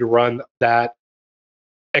employee needed to run that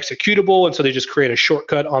executable, and so they just create a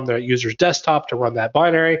shortcut on the user's desktop to run that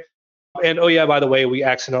binary. And oh yeah, by the way, we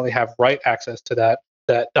accidentally have write access to that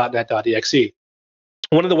 .NET.exe.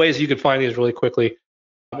 One of the ways you can find these really quickly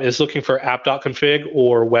is looking for app.config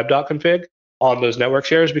or web.config on those network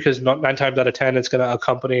shares, because 9 times out of 10, it's going to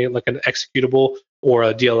accompany like an executable or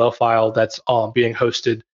a DLL file that's being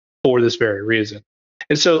hosted for this very reason.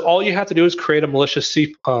 And so all you have to do is create a malicious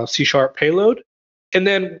C# payload. And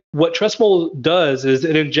then what Trustmole does is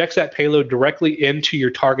it injects that payload directly into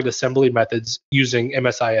your target assembly methods using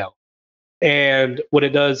MSIL. And what it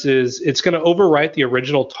does is it's going to overwrite the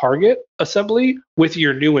original target assembly with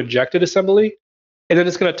your new injected assembly, and then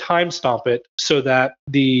it's going to timestamp it so that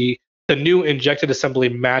the new injected assembly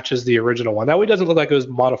matches the original one. That way it doesn't look like it was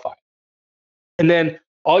modified. And then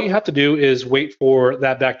all you have to do is wait for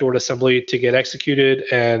that backdoored assembly to get executed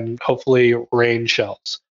and hopefully rain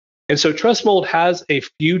shells. And so Trustmole has a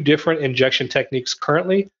few different injection techniques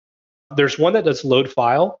currently. There's one that does load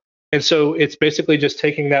file. And so it's basically just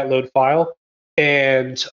taking that load file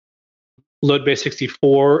and load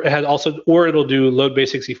base64. It has also, or it'll do load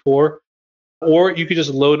base64, or you could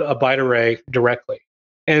just load a byte array directly.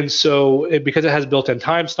 And so because it has built-in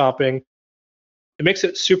time stopping, it makes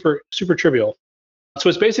it super, super trivial. So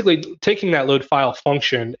it's basically taking that load file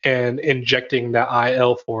function and injecting that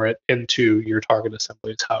IL for it into your target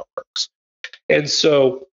assembly. Is how it works. And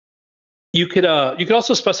so you could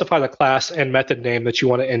also specify the class and method name that you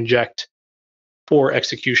want to inject for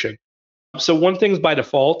execution. So one thing by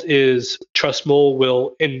default is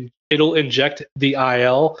Trustmole it'll inject the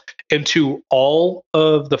IL into all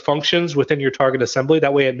of the functions within your target assembly.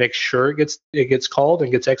 That way it makes sure it gets called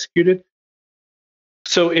and gets executed.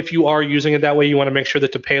 So if you are using it that way, you want to make sure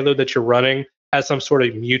that the payload that you're running has some sort of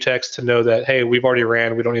mutex to know that, hey, we've already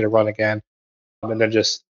ran, we don't need to run again, and then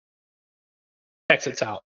just exits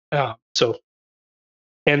out. So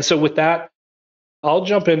with that, I'll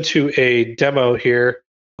jump into a demo here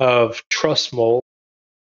of Trustmole.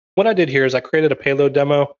 What I did here is I created a payload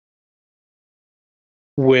demo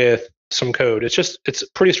with some code. It's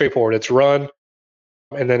pretty straightforward. It's run,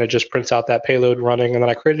 and then it just prints out that payload running. And then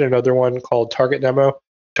I created another one called target demo.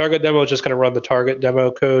 Target demo is just going to run the target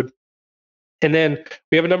demo code. And then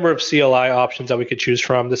we have a number of CLI options that we could choose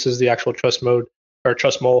from. This is the actual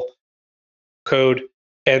Trustmole code.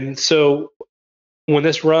 And so when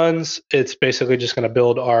this runs, it's basically just going to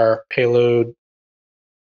build our payload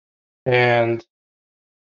And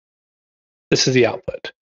this is the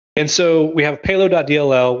output. And so we have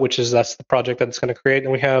payload.dll, which is that's the project that it's going to create,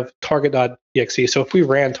 and we have target.exe. So if we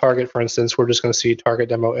ran target, for instance, we're just going to see target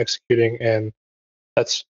demo executing, and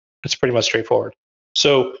it's pretty much straightforward.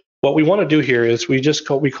 So what we want to do here is we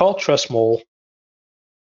call Trustmole.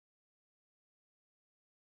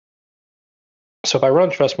 So if I run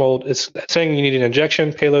Trustmole, it's saying you need an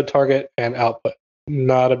injection, payload, target, and output.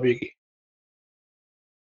 Not a biggie.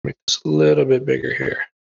 Make this a little bit bigger here.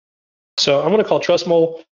 So I'm going to call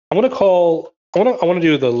Trustmole. I want to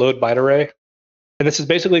do the load byte array, and this is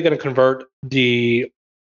basically going to convert the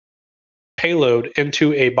payload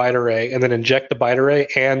into a byte array and then inject the byte array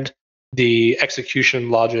and the execution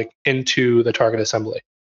logic into the target assembly.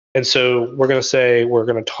 And so we're going to say we're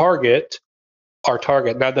going to target our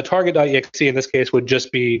target. Now the target.exe in this case would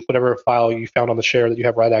just be whatever file you found on the share that you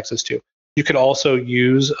have write access to. You could also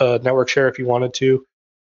use a network share if you wanted to,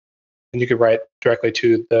 and you could write directly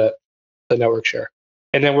to the network share.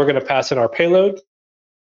 And then we're going to pass in our payload.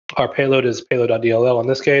 Our payload is payload.dll in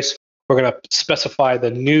this case. We're going to specify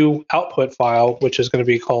the new output file, which is going to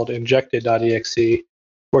be called injected.exe.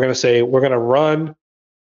 We're going to say we're going to run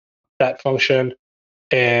that function,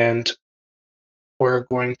 and we're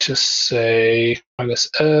going to say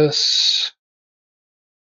 -s.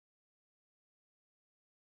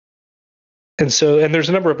 And there's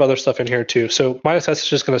a number of other stuff in here too. So -s is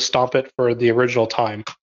just going to stomp it for the original time.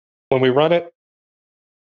 When we run it,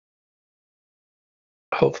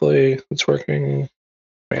 hopefully it's working.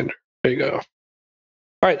 There you go. All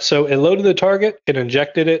right, so it loaded the target, it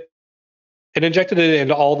injected it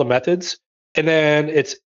into all the methods, and then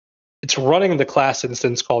it's running the class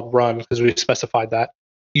instance called run because we specified that.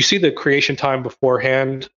 You see the creation time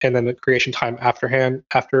beforehand and then the creation time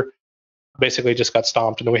after basically just got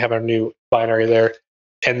stomped, and then we have our new binary there.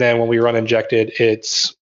 And then when we run injected,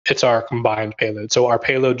 it's our combined payload. So our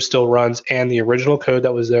payload still runs, and the original code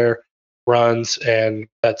that was there runs, and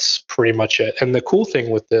that's pretty much it. And the cool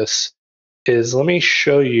thing with this is, let me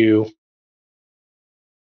show you.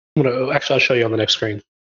 I'll show you on the next screen.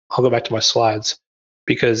 I'll go back to my slides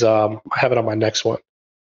because I have it on my next one.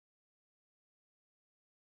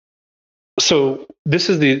 So this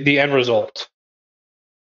is the end result.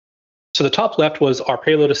 So the top left was our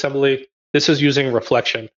payload assembly. This is using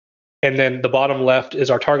reflection. And then the bottom left is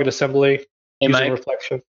our target assembly using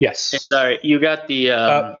reflection. Yes. Hey, sorry, you got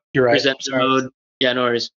the you're right. presenter mode. Yeah, no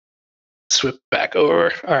worries. Swip back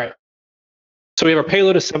over. All right. So we have our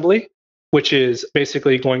payload assembly, which is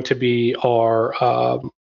basically going to be our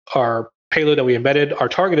payload that we embedded. Our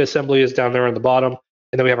target assembly is down there on the bottom.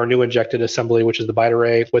 And then we have our new injected assembly, which is the byte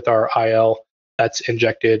array with our IL that's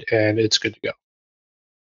injected, and it's good to go.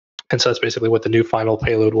 And so that's basically what the new final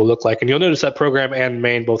payload will look like. And you'll notice that program and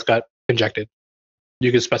main both got injected.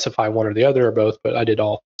 You can specify one or the other or both, but I did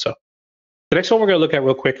all. So the next one we're going to look at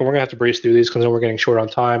real quick, and we're going to have to breeze through these because we're getting short on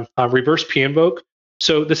time. Reverse p-invoke.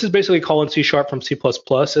 So this is basically calling C# from C++,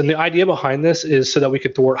 and the idea behind this is so that we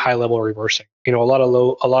could thwart high-level reversing. You know, a lot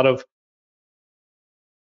of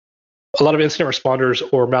incident responders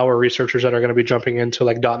or malware researchers that are going to be jumping into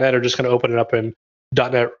like .NET are just going to open it up in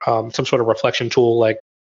 .NET, some sort of reflection tool like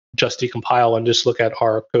just decompile and just look at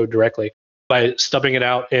our code directly. By stubbing it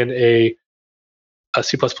out in a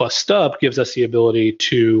C++ stub gives us the ability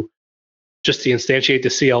to just to instantiate the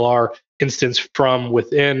CLR instance from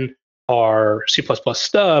within our C++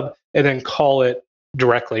 stub and then call it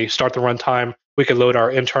directly, start the runtime. We could load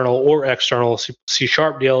our internal or external C#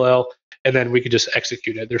 DLL, and then we could just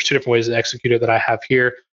execute it. There's two different ways to execute it that I have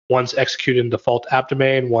here. One's execute in default app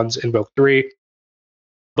domain, one's invoke 3.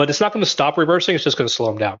 But it's not going to stop reversing, it's just going to slow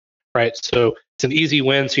them down, right? So it's an easy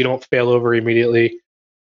win, so you don't fail over immediately,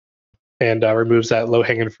 and removes that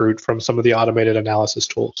low-hanging fruit from some of the automated analysis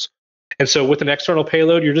tools. And so with an external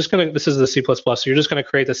payload, you're just going to, this is the C++, so you're just going to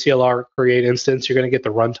create the CLR create instance. You're going to get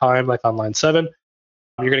the runtime like on line 7.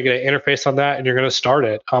 You're going to get an interface on that, and you're going to start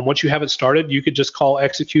it. Once you have it started, you could just call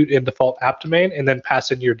execute in default app domain and then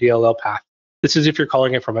pass in your DLL path. This is if you're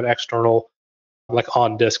calling it from an external, like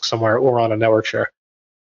on disk somewhere or on a network share.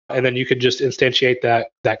 And then you could just instantiate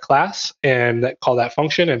that class and call that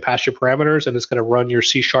function and pass your parameters, and it's going to run your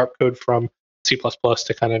C# code from C++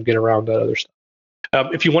 to kind of get around that other stuff.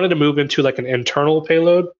 If you wanted to move into like an internal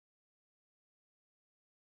payload,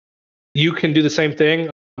 you can do the same thing.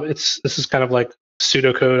 This is kind of like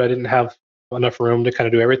pseudocode. I didn't have enough room to kind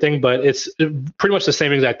of do everything, but it's pretty much the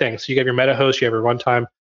same exact thing. So you have your meta host, you have your runtime,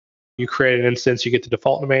 you create an instance, you get the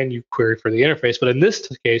default domain, you query for the interface. But in this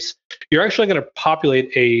case, you're actually going to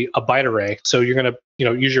populate a byte array. So you're going to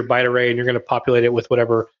use your byte array, and you're going to populate it with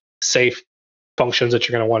whatever safe functions that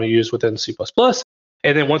you're going to want to use within C++.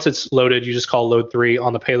 And then once it's loaded, you just call load 3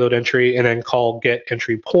 on the payload entry and then call get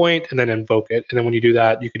entry point and then invoke it. And then when you do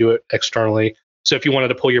that, you can do it externally. So if you wanted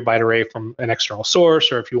to pull your byte array from an external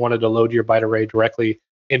source, or if you wanted to load your byte array directly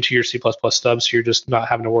into your C++ stubs, so you're just not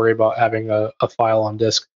having to worry about having a file on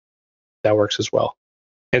disk, that works as well.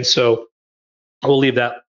 And so we'll leave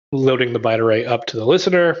that loading the byte array up to the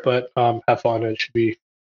listener, but have fun. It should be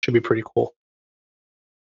pretty cool.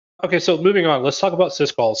 Okay, so moving on, let's talk about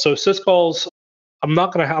syscalls. So syscalls, I'm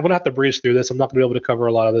gonna have to breeze through this. I'm not gonna be able to cover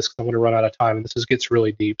a lot of this because I'm gonna run out of time, and this gets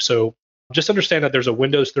really deep. So just understand that there's a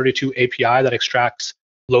Windows 32 API that extracts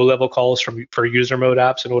low-level calls for user mode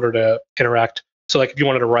apps in order to interact. So like if you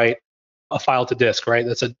wanted to write a file to disk, right?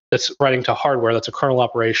 That's writing to hardware. That's a kernel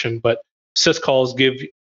operation. But syscalls give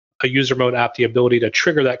a user mode app the ability to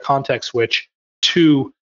trigger that context switch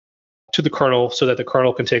to the kernel so that the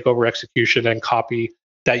kernel can take over execution and copy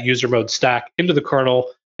that user mode stack into the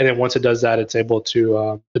kernel. And then once it does that, it's able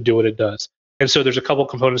to do what it does. And so there's a couple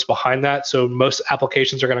components behind that. So most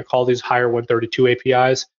applications are going to call these higher Win32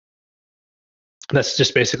 APIs. That's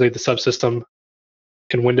just basically the subsystem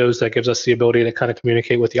in Windows that gives us the ability to kind of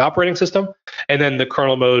communicate with the operating system. And then the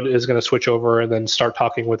kernel mode is going to switch over and then start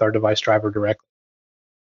talking with our device driver directly.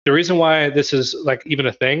 The reason why this is like even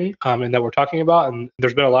a thing and that we're talking about, and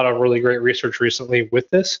there's been a lot of really great research recently with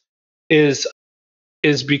this, is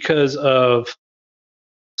because of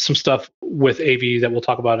some stuff with AV that we'll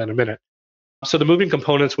talk about in a minute. So the moving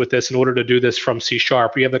components with this, in order to do this from C#,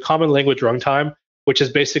 we have the common language runtime, which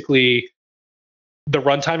is basically the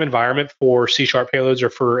runtime environment for C# payloads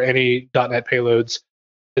or for any .NET payloads.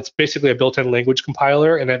 It's basically a built-in language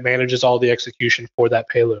compiler, and it manages all the execution for that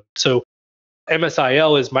payload. So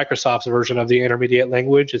MSIL is Microsoft's version of the intermediate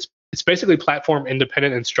language. It's basically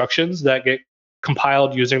platform-independent instructions that get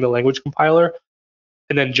compiled using the language compiler,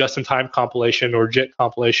 and then just-in-time compilation or JIT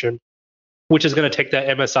compilation, which is going to take that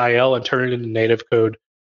MSIL and turn it into native code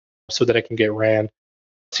so that it can get ran.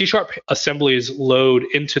 C# assemblies load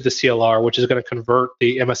into the CLR, which is going to convert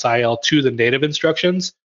the MSIL to the native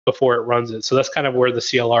instructions before it runs it. So that's kind of where the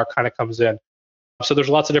CLR kind of comes in. So there's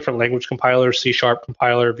lots of different language compilers, C#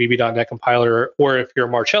 compiler, VB.NET compiler, or if you're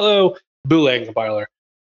Marcello, Boolean compiler.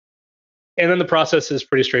 And then the process is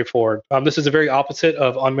pretty straightforward. This is the very opposite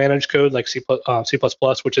of unmanaged code like C++,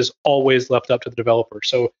 which is always left up to the developer.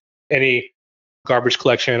 So any garbage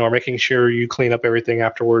collection or making sure you clean up everything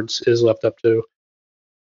afterwards is left up to.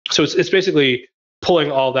 So it's basically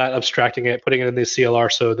pulling all that, abstracting it, putting it in the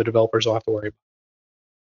CLR so the developers don't have to worry about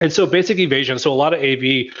it. And so basic evasion, so a lot of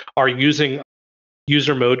AV are using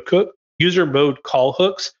user mode call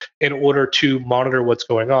hooks in order to monitor what's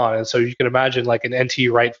going on. And so you can imagine like an NT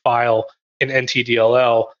write file in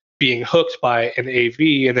NTDLL being hooked by an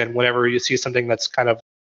AV, and then whenever you see something that's kind of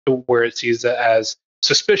where it sees it as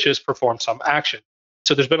suspicious, perform some action.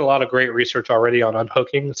 So there's been a lot of great research already on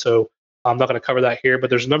unhooking. So I'm not going to cover that here, but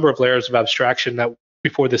there's a number of layers of abstraction that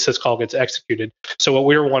before the syscall gets executed. So what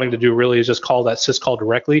we were wanting to do really is just call that syscall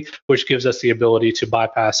directly, which gives us the ability to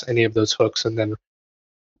bypass any of those hooks and then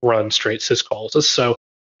run straight syscalls. So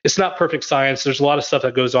it's not perfect science. There's a lot of stuff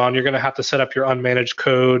that goes on. You're going to have to set up your unmanaged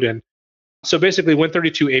code. And so basically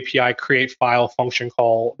Win32 API create file function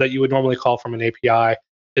call that you would normally call from an API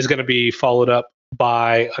is going to be followed up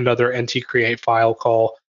by another NT create file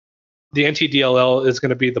call. The NTDLL is going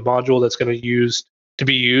to be the module that's going to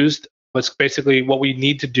be used. It's basically what we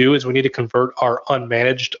need to do is we need to convert our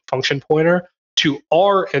unmanaged function pointer to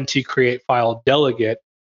our NT create file delegate,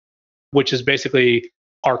 which is basically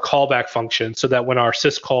our callback function, so that when our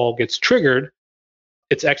syscall gets triggered,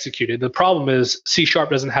 it's executed. The problem is C#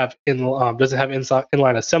 doesn't have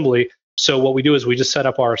inline assembly. So what we do is we just set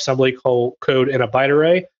up our assembly code in a byte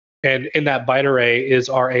array, and in that byte array is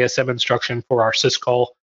our ASM instruction for our syscall.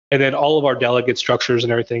 And then all of our delegate structures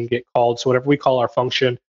and everything get called. So whenever we call our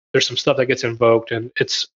function, there's some stuff that gets invoked, and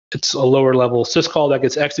it's a lower level syscall that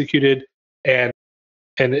gets executed. And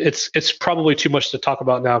it's probably too much to talk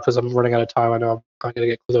about now because I'm running out of time. I know I'm going to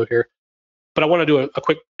get close here. But I want to do a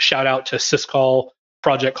quick shout out to syscall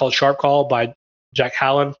project called SharpCall by Jack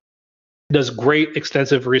Hallen. He does great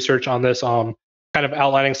extensive research on this, kind of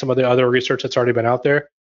outlining some of the other research that's already been out there.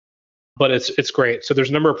 But it's great. So there's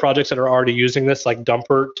a number of projects that are already using this, like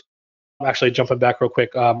Dumpert. I'm actually jumping back real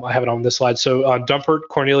quick. I have it on this slide. So Dumpert,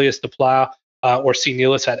 Cornelius Deplat, or C.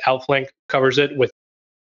 Nealis at Outflank covers it with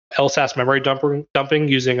LSAS memory dumping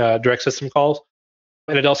using direct system calls.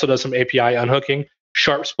 And it also does some API unhooking.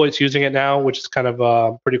 Sharpsploit's using it now, which is kind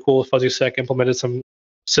of pretty cool. FuzzySec implemented some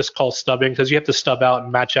syscall stubbing because you have to stub out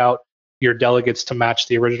and match out your delegates to match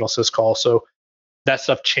the original syscall. So that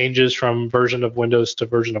stuff changes from version of Windows to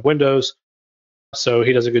version of Windows. So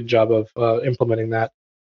he does a good job of implementing that.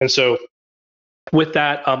 And so with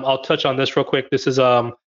that, I'll touch on this real quick. This is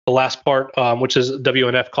the last part, which is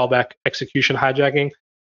WNF callback execution hijacking.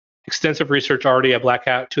 Extensive research already at Black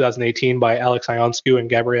Hat 2018 by Alex Ionscu and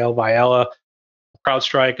Gabrielle Viella.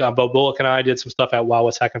 CrowdStrike, Bo Bullock and I did some stuff at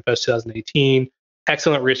WWHF Hackin Fest 2018.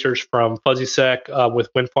 Excellent research from FuzzySec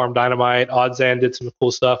with WinFarm Dynamite. Oddsan did some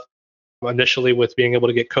cool stuff initially with being able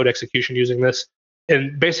to get code execution using this.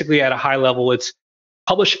 And basically at a high level, it's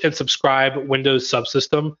publish and subscribe Windows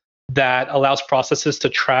subsystem that allows processes to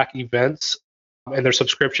track events and their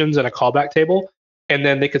subscriptions in a callback table. And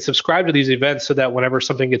then they can subscribe to these events so that whenever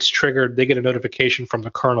something gets triggered, they get a notification from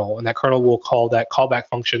the kernel, and that kernel will call that callback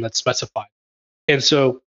function that's specified. And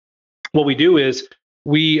so what we do is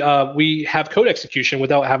we have code execution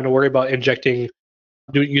without having to worry about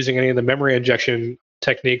using any of the memory injection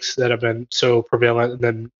techniques that have been so prevalent and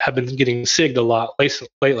then have been getting SIG'd a lot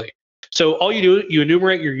lately. So all you do, you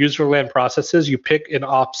enumerate your userland processes, you pick an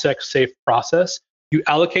OPSEC safe process, you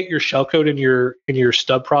allocate your shellcode in your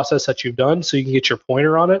stub process that you've done so you can get your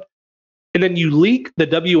pointer on it, and then you leak the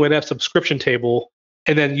WNF subscription table,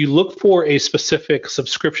 and then you look for a specific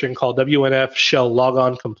subscription called WNF shell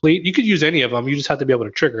logon complete. You could use any of them, you just have to be able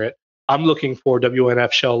to trigger it. I'm looking for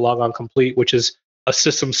WNF shell logon complete, which is a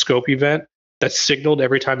system scope event that's signaled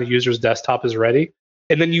every time the user's desktop is ready.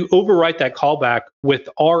 And then you overwrite that callback with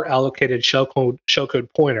our allocated shellcode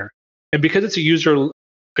pointer. And because it's a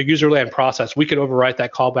userland process, we can overwrite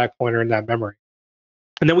that callback pointer in that memory.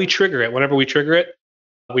 And then we trigger it. Whenever we trigger it,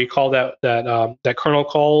 we call that kernel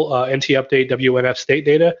call NT update WNF state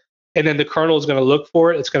data. And then the kernel is going to look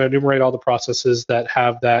for it. It's going to enumerate all the processes that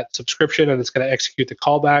have that subscription, and it's going to execute the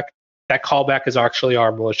callback. That callback is actually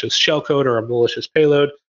our malicious shellcode or a malicious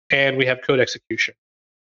payload, and we have code execution.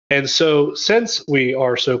 And so since we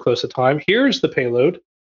are so close to time, here's the payload.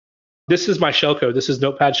 This is my shellcode. This is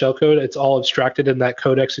Notepad shellcode. It's all abstracted in that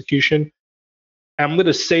code execution. I'm going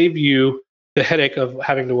to save you the headache of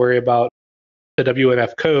having to worry about the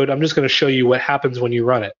WNF code. I'm just going to show you what happens when you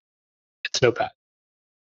run it. It's Notepad.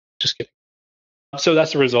 Just kidding. So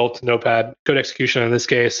that's the result, Notepad. Code execution in this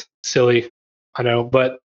case, silly, I know,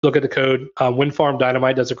 but look at the code. WinFarm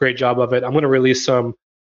Dynamite does a great job of it. I'm going to release a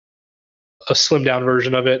slimmed down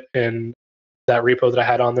version of it in that repo that I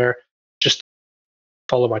had on there. Just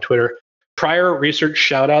follow my Twitter. Prior research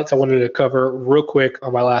shoutouts I wanted to cover real quick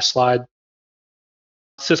on my last slide.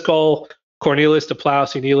 Syscall, Cornelius,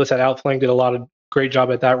 DePlow, Neelis at Outflank did a lot of great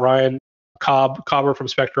job at that. Ryan Cobber from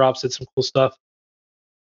SpectreOps did some cool stuff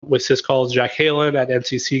with syscalls. Jack Halen at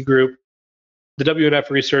NCC Group. The WNF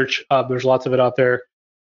research, there's lots of it out there.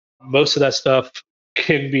 Most of that stuff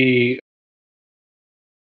can be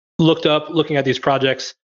looked up looking at these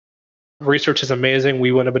projects. Research is amazing.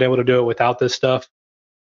 We wouldn't have been able to do it without this stuff.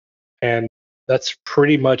 And that's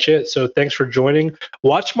pretty much it. So thanks for joining.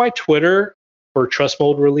 Watch my Twitter for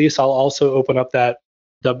Trustmole release. I'll also open up that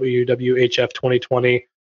WWHF 2020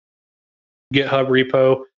 GitHub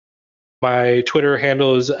repo. My Twitter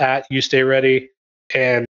handle is at YouStayReady.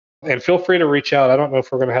 And feel free to reach out. I don't know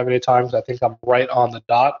if we're going to have any time because I think I'm right on the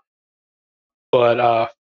dot.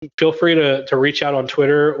 But feel free to reach out on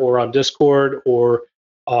Twitter or on Discord or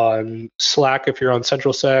on Slack if you're on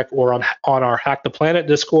CentralSec, or on our Hack the Planet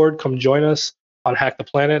Discord. Come join us on Hack the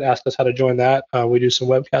Planet. Ask us how to join that. We do some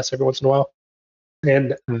webcasts every once in a while.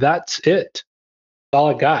 And that's it. That's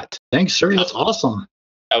all I got. Thanks, sir. That's awesome.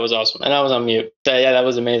 That was awesome. And I was on mute. Yeah, that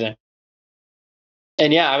was amazing.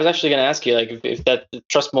 And yeah, I was actually going to ask you, like, if that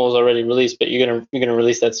Trustmole is already released, but you're gonna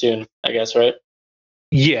release that soon, I guess, right?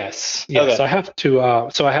 Yes. Okay. I have to.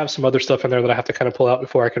 So I have some other stuff in there that I have to kind of pull out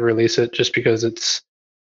before I can release it, just because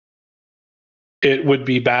it would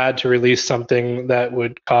be bad to release something that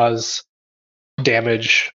would cause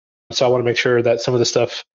damage. So I want to make sure that some of the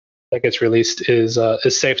stuff that gets released is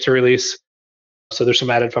safe to release. So there's some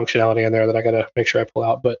added functionality in there that I got to make sure I pull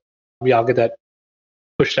out. But yeah, I'll get that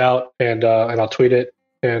pushed out and I'll tweet it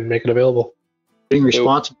and make it available. Being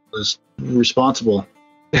responsible is responsible.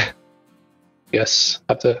 Yes,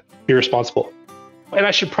 have to be responsible. And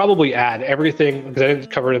I should probably add everything, because I didn't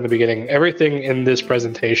cover it in the beginning, everything in this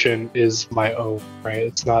presentation is my own, right?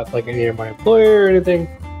 It's not like any of my employer or anything.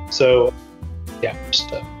 So yeah,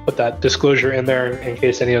 just put that disclosure in there in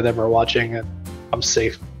case any of them are watching, and I'm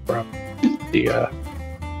safe from the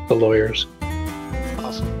lawyers.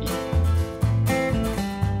 Awesome.